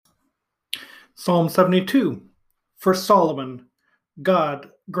Psalm 72. For Solomon,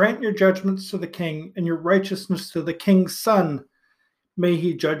 God, grant your judgments to the king and your righteousness to the king's son. May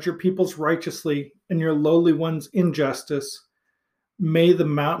he judge your peoples righteously and your lowly ones in justice. May the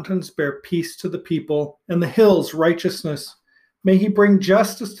mountains bear peace to the people and the hills righteousness. May he bring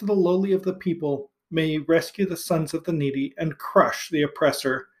justice to the lowly of the people. May he rescue the sons of the needy and crush the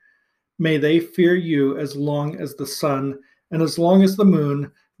oppressor. May they fear you as long as the sun and as long as the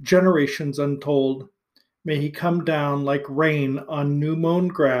moon, generations untold. May he come down like rain on new mown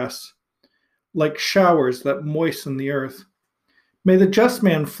grass, like showers that moisten the earth. May the just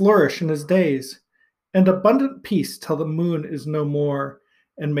man flourish in his days, and abundant peace till the moon is no more.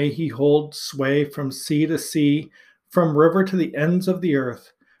 And may he hold sway from sea to sea, from river to the ends of the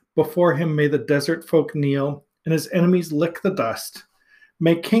earth. Before him may the desert folk kneel, and his enemies lick the dust.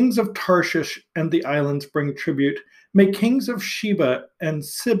 May kings of Tarshish and the islands bring tribute. May kings of Sheba and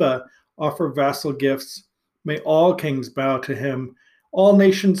Seba offer vassal gifts. May all kings bow to him. All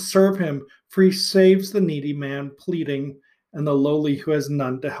nations serve him, for he saves the needy man pleading, and the lowly who has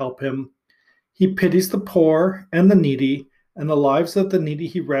none to help him. He pities the poor and the needy, and the lives of the needy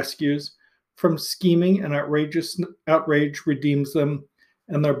he rescues. From scheming and outrage redeems them,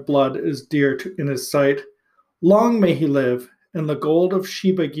 and their blood is dear in his sight. Long may he live, and the gold of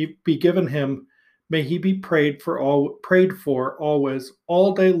Sheba be given him. May he be prayed for always,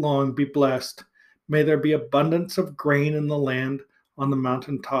 all day long be blessed. May there be abundance of grain in the land on the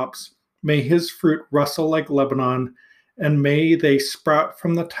mountain tops. May his fruit rustle like Lebanon, and may they sprout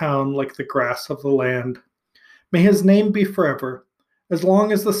from the town like the grass of the land. May his name be forever. As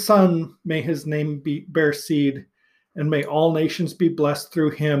long as the sun, may his name bear seed, and may all nations be blessed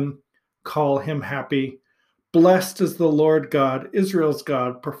through him. Call him happy. Blessed is the Lord God, Israel's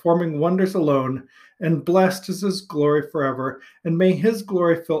God, performing wonders alone, and blessed is his glory forever, and may his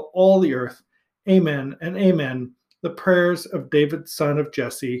glory fill all the earth. Amen and amen. The prayers of David, son of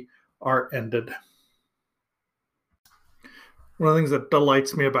Jesse, are ended. One of the things that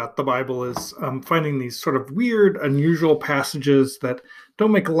delights me about the Bible is finding these sort of weird, unusual passages that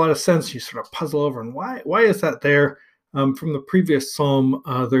don't make a lot of sense. You sort of puzzle over, and why is that there? From the previous psalm,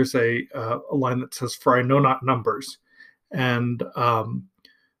 there's a line that says, "For I know not numbers," and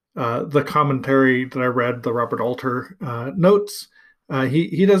the commentary that I read, the Robert Alter notes,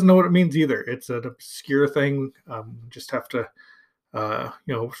 he doesn't know what it means either. It's an obscure thing. Just have to,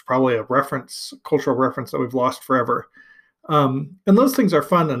 it's probably a cultural reference that we've lost forever. And those things are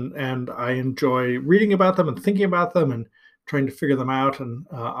fun, and I enjoy reading about them and thinking about them and trying to figure them out. And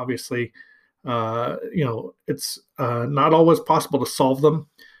obviously, it's not always possible to solve them.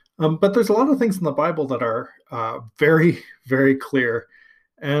 But there's a lot of things in the Bible that are very, very clear.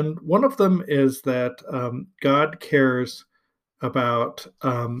 And one of them is that God cares about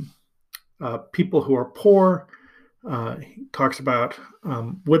people who are poor. He talks about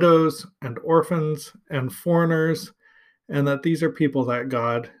widows and orphans and foreigners, and that these are people that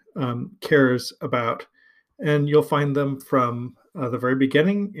God cares about. And you'll find them from the very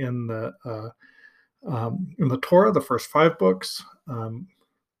beginning in the Torah, the first 5 books,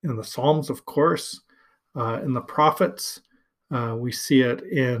 in the Psalms, of course, in the prophets. We see it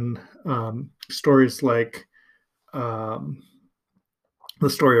in stories like the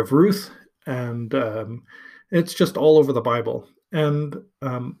story of Ruth, and it's just all over the Bible. And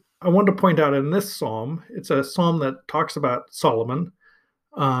I want to point out in this psalm, it's a psalm that talks about Solomon.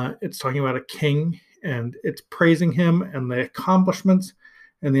 It's talking about a king, and it's praising him and the accomplishments,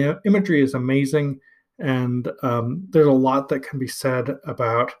 and the imagery is amazing. And there's a lot that can be said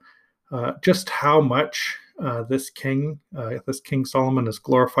about just how much this King Solomon, is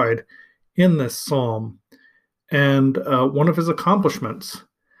glorified in this psalm. And one of his accomplishments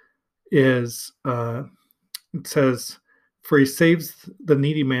is, it says, "For he saves the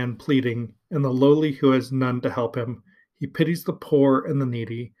needy man pleading, and the lowly who has none to help him. He pities the poor and the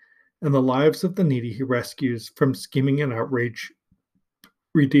needy, and the lives of the needy he rescues. From scheming and outrage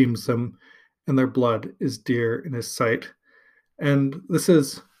redeems them, and their blood is dear in his sight." And this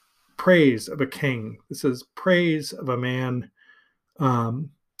is praise of a king. This is praise of a man.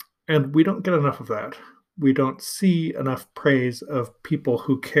 And we don't get enough of that. We don't see enough praise of people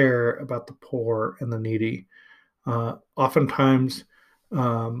who care about the poor and the needy. Oftentimes,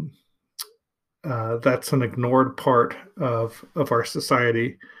 that's an ignored part of our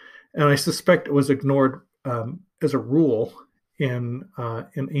society. And I suspect it was ignored as a rule in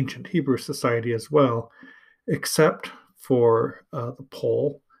ancient Hebrew society as well, except for the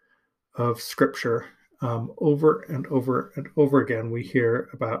pull of Scripture. Over and over and over again, we hear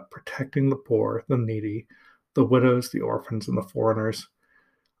about protecting the poor, the needy, the widows, the orphans, and the foreigners.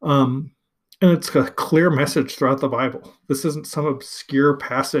 And it's a clear message throughout the Bible. This isn't some obscure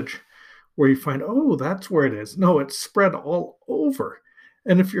passage where you find, oh, that's where it is. No, it's spread all over.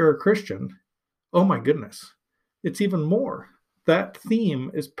 And if you're a Christian, oh my goodness, it's even more. That theme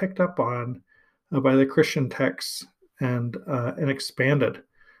is picked up on by the Christian texts and expanded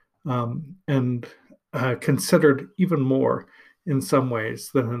and considered even more in some ways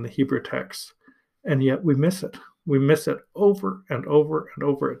than in the Hebrew text. And yet we miss it. We miss it over and over and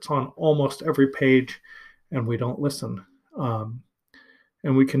over. It's on almost every page, and we don't listen.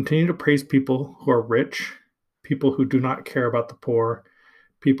 And we continue to praise people who are rich, people who do not care about the poor,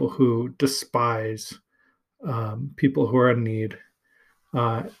 people who despise people who are in need.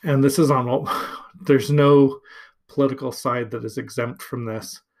 And this is on all, there's no political side that is exempt from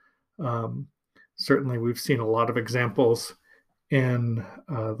this. Certainly, we've seen a lot of examples in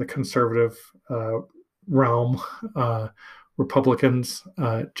the conservative realm. Republicans,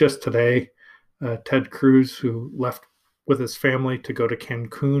 just today, Ted Cruz, who left with his family to go to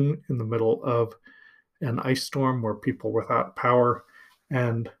Cancun in the middle of an ice storm where people were without power.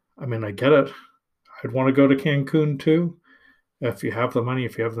 And I mean, I get it. I'd want to go to Cancun too. If you have the money,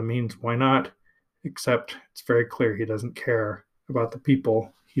 if you have the means, why not? Except it's very clear he doesn't care about the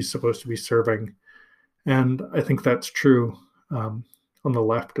people he's supposed to be serving. And I think that's true on the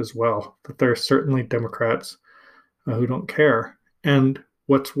left as well, that there are certainly Democrats who don't care. And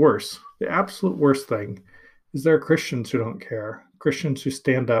what's worse, the absolute worst thing, is there are Christians who don't care, Christians who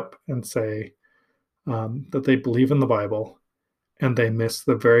stand up and say that they believe in the Bible, and they miss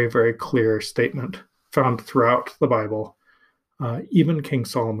the very, very clear statement found throughout the Bible. Even King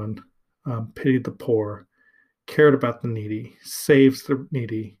Solomon pitied the poor, cared about the needy, saves the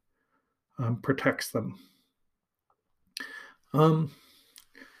needy, protects them.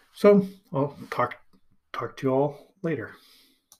 So I'll talk to you all later.